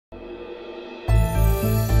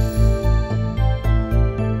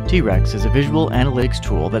T.Rex is a visual analytics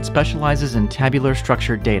tool that specializes in tabular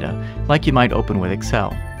structured data, like you might open with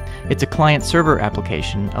Excel. It's a client-server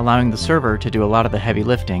application, allowing the server to do a lot of the heavy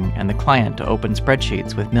lifting and the client to open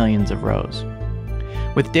spreadsheets with millions of rows.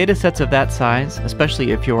 With datasets of that size,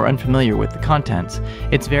 especially if you're unfamiliar with the contents,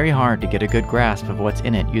 it's very hard to get a good grasp of what's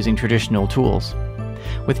in it using traditional tools.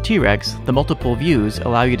 With T.Rex, the multiple views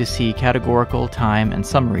allow you to see categorical, time, and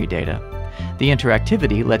summary data. The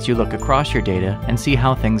interactivity lets you look across your data and see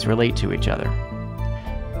how things relate to each other.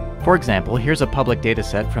 For example, here's a public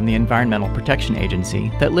dataset from the Environmental Protection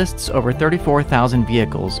Agency that lists over 34,000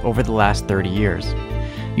 vehicles over the last 30 years.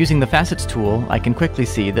 Using the Facets tool, I can quickly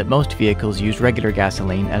see that most vehicles use regular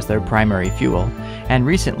gasoline as their primary fuel, and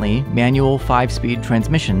recently, manual 5-speed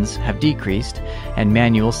transmissions have decreased and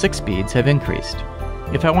manual 6-speeds have increased.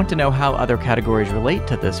 If I want to know how other categories relate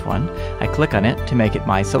to this one, I click on it to make it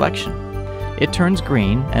my selection. It turns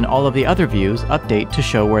green, and all of the other views update to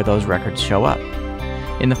show where those records show up.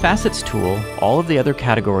 In the Facets tool, all of the other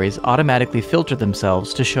categories automatically filter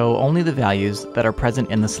themselves to show only the values that are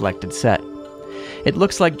present in the selected set. It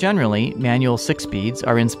looks like generally, manual 6-speeds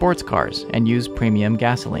are in sports cars and use premium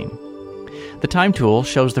gasoline. The Time tool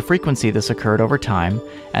shows the frequency this occurred over time,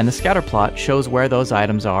 and the scatter plot shows where those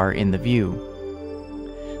items are in the view.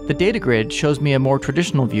 The data grid shows me a more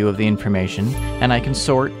traditional view of the information, and I can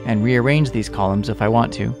sort and rearrange these columns if I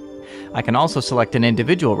want to. I can also select an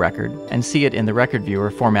individual record and see it in the record viewer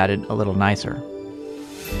formatted a little nicer.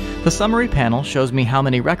 The summary panel shows me how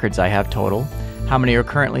many records I have total, how many are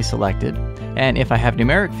currently selected, and if I have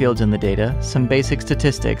numeric fields in the data, some basic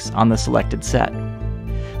statistics on the selected set.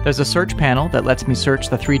 There's a search panel that lets me search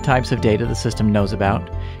the 3 types of data the system knows about: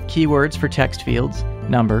 keywords for text fields,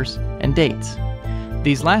 numbers, and dates.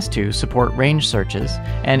 These last 2 support range searches,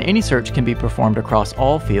 and any search can be performed across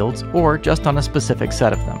all fields or just on a specific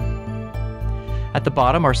set of them. At the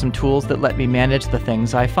bottom are some tools that let me manage the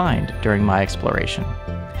things I find during my exploration.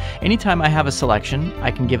 Anytime I have a selection, I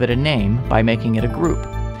can give it a name by making it a group,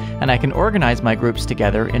 and I can organize my groups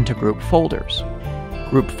together into group folders.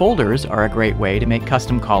 Group folders are a great way to make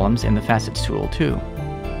custom columns in the Facets tool too.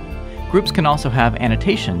 Groups can also have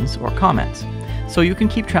annotations or comments, so you can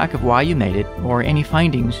keep track of why you made it or any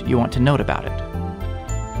findings you want to note about it.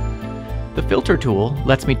 The Filter tool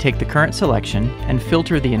lets me take the current selection and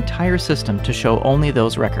filter the entire system to show only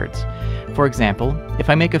those records. For example, if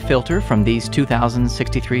I make a filter from these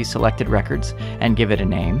 2,063 selected records and give it a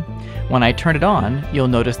name, when I turn it on, you'll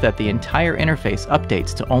notice that the entire interface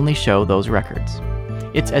updates to only show those records.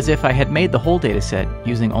 It's as if I had made the whole dataset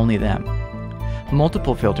using only them.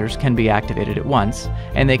 Multiple filters can be activated at once,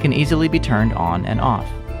 and they can easily be turned on and off.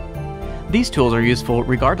 These tools are useful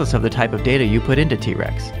regardless of the type of data you put into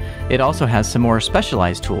T.Rex. It also has some more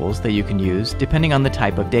specialized tools that you can use depending on the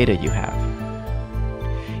type of data you have.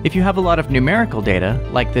 If you have a lot of numerical data,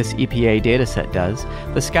 like this EPA dataset does,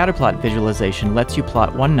 the scatterplot visualization lets you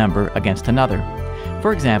plot one number against another.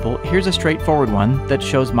 For example, here's a straightforward one that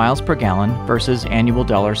shows miles per gallon versus annual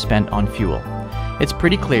dollars spent on fuel. It's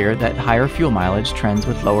pretty clear that higher fuel mileage trends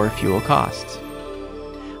with lower fuel costs.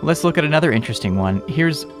 Let's look at another interesting one.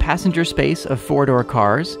 Here's passenger space of 4-door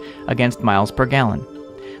cars against miles per gallon.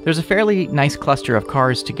 There's a fairly nice cluster of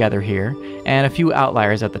cars together here, and a few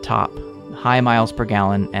outliers at the top: high miles per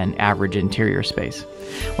gallon and average interior space.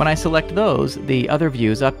 When I select those, the other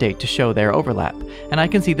views update to show their overlap, and I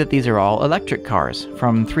can see that these are all electric cars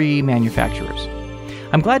from 3 manufacturers.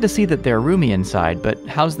 I'm glad to see that they're roomy inside, but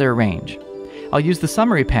how's their range? I'll use the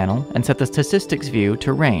summary panel and set the statistics view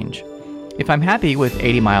to range. If I'm happy with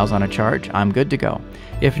 80 miles on a charge, I'm good to go.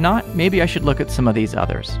 If not, maybe I should look at some of these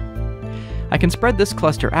others. I can spread this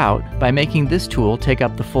cluster out by making this tool take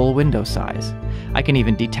up the full window size. I can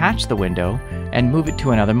even detach the window and move it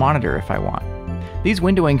to another monitor if I want. These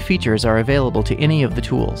windowing features are available to any of the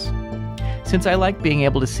tools. Since I like being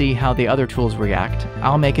able to see how the other tools react,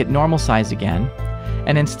 I'll make it normal size again,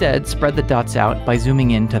 and instead spread the dots out by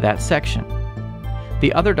zooming into that section.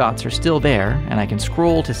 The other dots are still there, and I can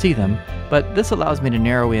scroll to see them, but this allows me to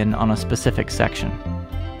narrow in on a specific section.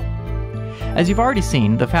 As you've already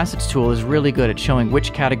seen, the Facets tool is really good at showing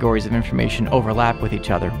which categories of information overlap with each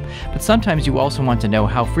other, but sometimes you also want to know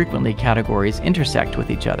how frequently categories intersect with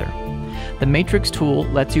each other. The Matrix tool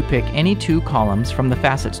lets you pick any 2 columns from the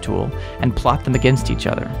Facets tool and plot them against each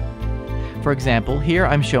other. For example, here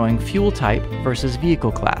I'm showing fuel type versus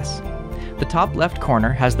vehicle class. The top left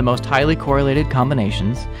corner has the most highly correlated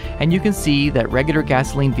combinations, and you can see that regular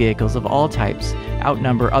gasoline vehicles of all types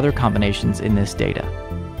outnumber other combinations in this data.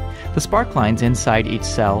 The spark lines inside each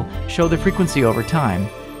cell show the frequency over time,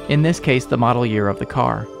 in this case the model year of the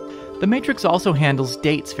car. The matrix also handles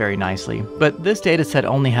dates very nicely, but this dataset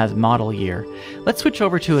only has model year. Let's switch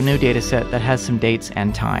over to a new dataset that has some dates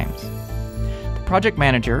and times. The Project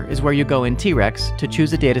Manager is where you go in T.Rex to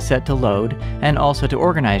choose a dataset to load and also to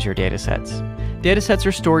organize your datasets. Datasets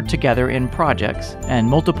are stored together in projects, and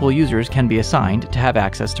multiple users can be assigned to have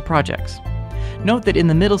access to projects. Note that in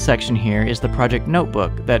the middle section here is the project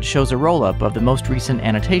notebook that shows a roll-up of the most recent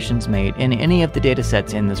annotations made in any of the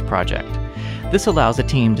datasets in this project. This allows a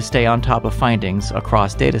team to stay on top of findings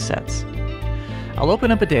across datasets. I'll open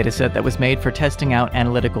up a dataset that was made for testing out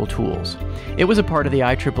analytical tools. It was a part of the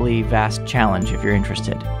IEEE VAST Challenge if you're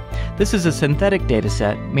interested. This is a synthetic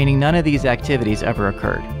dataset, meaning none of these activities ever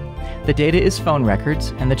occurred. The data is phone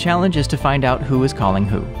records, and the challenge is to find out who is calling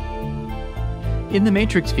who. In the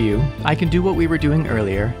matrix view, I can do what we were doing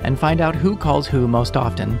earlier and find out who calls who most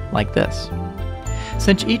often, like this.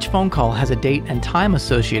 Since each phone call has a date and time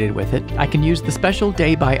associated with it, I can use the special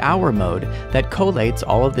day-by-hour mode that collates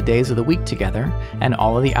all of the days of the week together and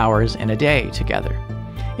all of the hours in a day together.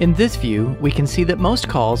 In this view, we can see that most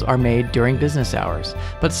calls are made during business hours,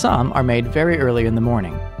 but some are made very early in the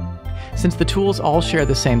morning. Since the tools all share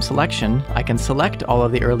the same selection, I can select all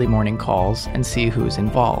of the early morning calls and see who's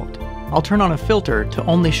involved. I'll turn on a filter to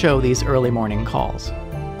only show these early morning calls.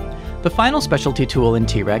 The final specialty tool in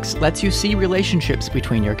T.Rex lets you see relationships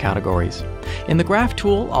between your categories. In the graph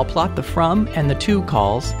tool, I'll plot the from and the to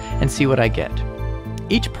calls and see what I get.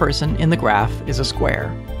 Each person in the graph is a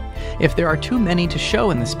square. If there are too many to show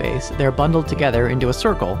in the space, they're bundled together into a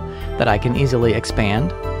circle that I can easily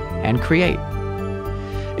expand and create.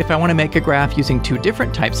 If I want to make a graph using two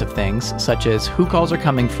different types of things, such as who calls are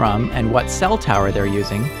coming from and what cell tower they're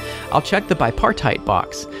using, I'll check the bipartite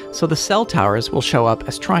box, so the cell towers will show up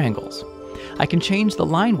as triangles. I can change the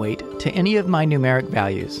line weight to any of my numeric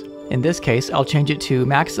values. In this case, I'll change it to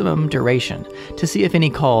maximum duration to see if any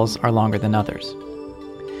calls are longer than others.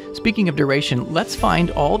 Speaking of duration, let's find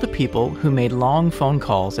all the people who made long phone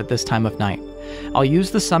calls at this time of night. I'll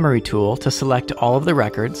use the summary tool to select all of the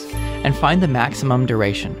records and find the maximum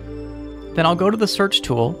duration. Then I'll go to the search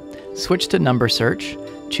tool, switch to number search,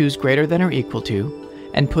 choose greater than or equal to,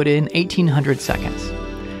 and put in 1800 seconds.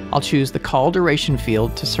 I'll choose the call duration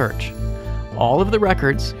field to search. All of the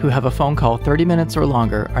records who have a phone call 30 minutes or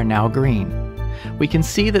longer are now green. We can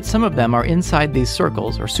see that some of them are inside these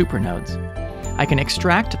circles or supernodes. I can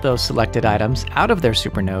extract those selected items out of their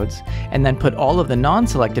supernodes and then put all of the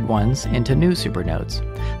non-selected ones into new supernodes.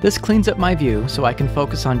 This cleans up my view so I can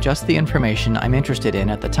focus on just the information I'm interested in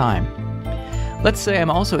at the time. Let's say I'm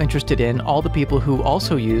also interested in all the people who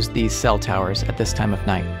also use these cell towers at this time of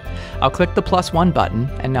night. I'll click the +1 button,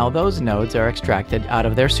 and now those nodes are extracted out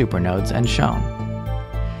of their supernodes and shown.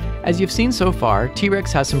 As you've seen so far,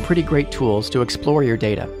 T.Rex has some pretty great tools to explore your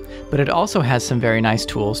data, but it also has some very nice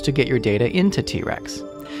tools to get your data into T.Rex.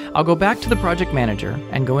 I'll go back to the Project Manager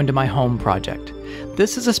and go into my Home project.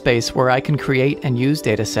 This is a space where I can create and use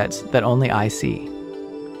datasets that only I see.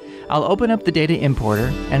 I'll open up the data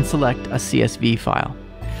importer and select a CSV file.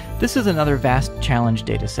 This is another VAST Challenge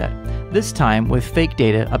dataset, this time with fake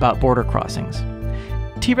data about border crossings.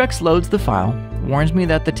 T.Rex loads the file, warns me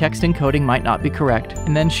that the text encoding might not be correct,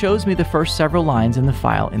 and then shows me the first several lines in the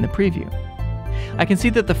file in the preview. I can see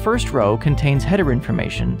that the first row contains header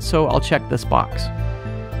information, so I'll check this box.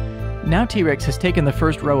 Now T.Rex has taken the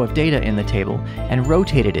first row of data in the table and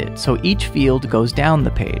rotated it so each field goes down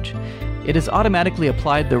the page. It has automatically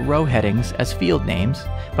applied the row headings as field names,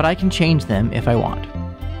 but I can change them if I want.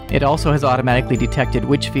 It also has automatically detected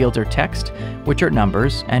which fields are text, which are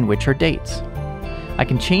numbers, and which are dates. I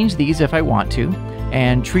can change these if I want to,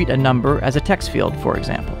 and treat a number as a text field, for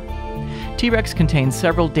example. T.Rex contains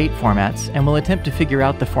several date formats and will attempt to figure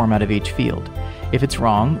out the format of each field. If it's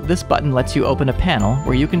wrong, this button lets you open a panel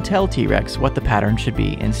where you can tell T.Rex what the pattern should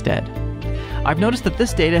be instead. I've noticed that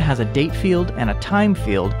this data has a date field and a time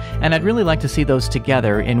field, and I'd really like to see those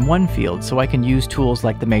together in one field so I can use tools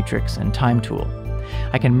like the matrix and time tool.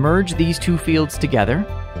 I can merge these two fields together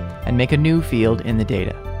and make a new field in the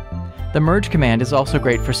data. The merge command is also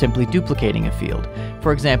great for simply duplicating a field.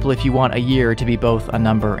 For example, if you want a year to be both a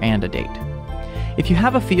number and a date. If you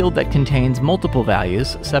have a field that contains multiple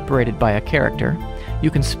values separated by a character,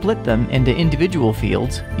 you can split them into individual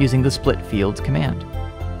fields using the split fields command.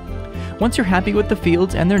 Once you're happy with the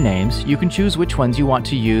fields and their names, you can choose which ones you want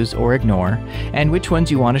to use or ignore, and which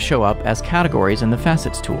ones you want to show up as categories in the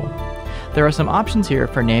Facets tool. There are some options here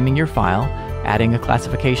for naming your file, adding a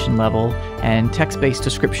classification level, and text-based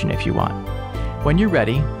description if you want. When you're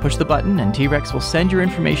ready, push the button and T.Rex will send your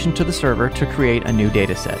information to the server to create a new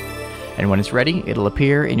dataset. And when it's ready, it'll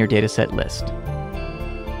appear in your dataset list.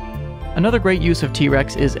 Another great use of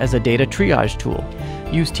T.Rex is as a data triage tool.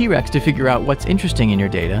 Use T.Rex to figure out what's interesting in your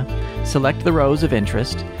data, select the rows of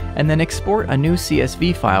interest, and then export a new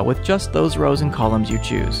CSV file with just those rows and columns you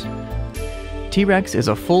choose. T.Rex is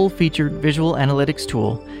a full-featured visual analytics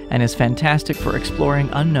tool and is fantastic for exploring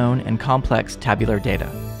unknown and complex tabular data.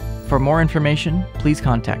 For more information, please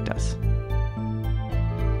contact us.